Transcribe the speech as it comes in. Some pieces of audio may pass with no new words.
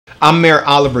I'm Mayor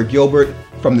Oliver Gilbert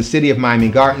from the city of Miami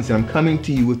Gardens, and I'm coming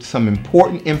to you with some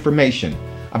important information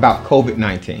about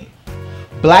COVID-19.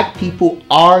 Black people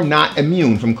are not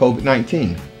immune from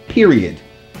COVID-19, period.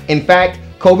 In fact,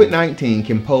 COVID-19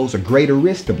 can pose a greater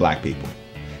risk to black people.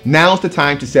 Now's the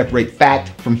time to separate fact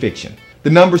from fiction. The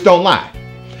numbers don't lie.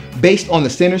 Based on the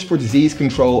Centers for Disease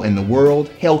Control and the World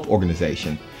Health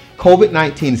Organization,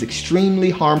 COVID-19 is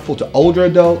extremely harmful to older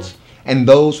adults and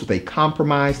those with a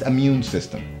compromised immune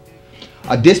system.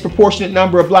 A disproportionate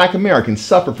number of black Americans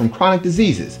suffer from chronic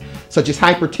diseases such as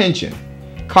hypertension,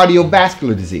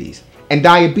 cardiovascular disease, and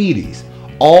diabetes,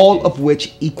 all of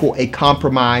which equal a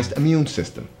compromised immune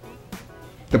system.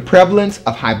 The prevalence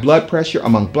of high blood pressure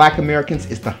among black Americans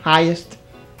is the highest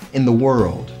in the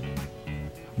world.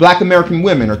 Black American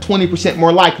women are 20%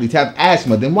 more likely to have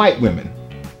asthma than white women.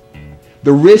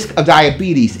 The risk of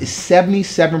diabetes is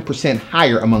 77%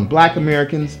 higher among black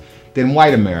Americans than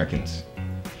white Americans.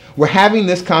 We're having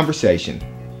this conversation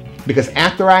because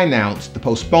after I announced the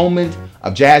postponement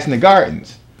of Jazz in the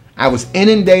Gardens, I was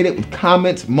inundated with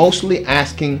comments mostly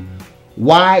asking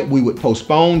why we would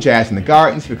postpone Jazz in the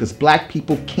Gardens because black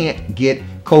people can't get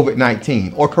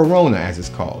COVID-19, or Corona as it's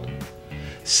called.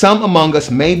 Some among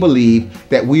us may believe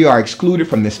that we are excluded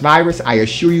from this virus. I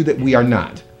assure you that we are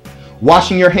not.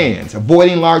 Washing your hands,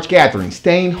 avoiding large gatherings,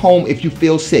 staying home if you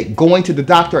feel sick, going to the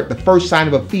doctor at the first sign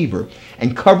of a fever,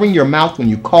 and covering your mouth when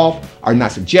you cough are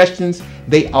not suggestions.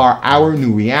 They are our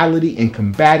new reality in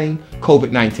combating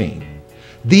COVID-19.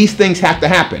 These things have to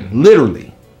happen,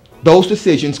 literally. Those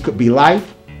decisions could be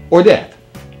life or death.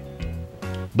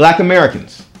 Black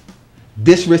Americans,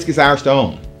 this risk is ours to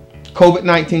own.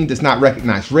 COVID-19 does not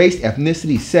recognize race,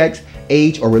 ethnicity, sex,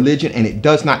 age, or religion, and it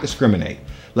does not discriminate.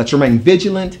 Let's remain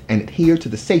vigilant and adhere to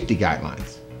the safety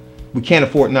guidelines. We can't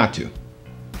afford not to.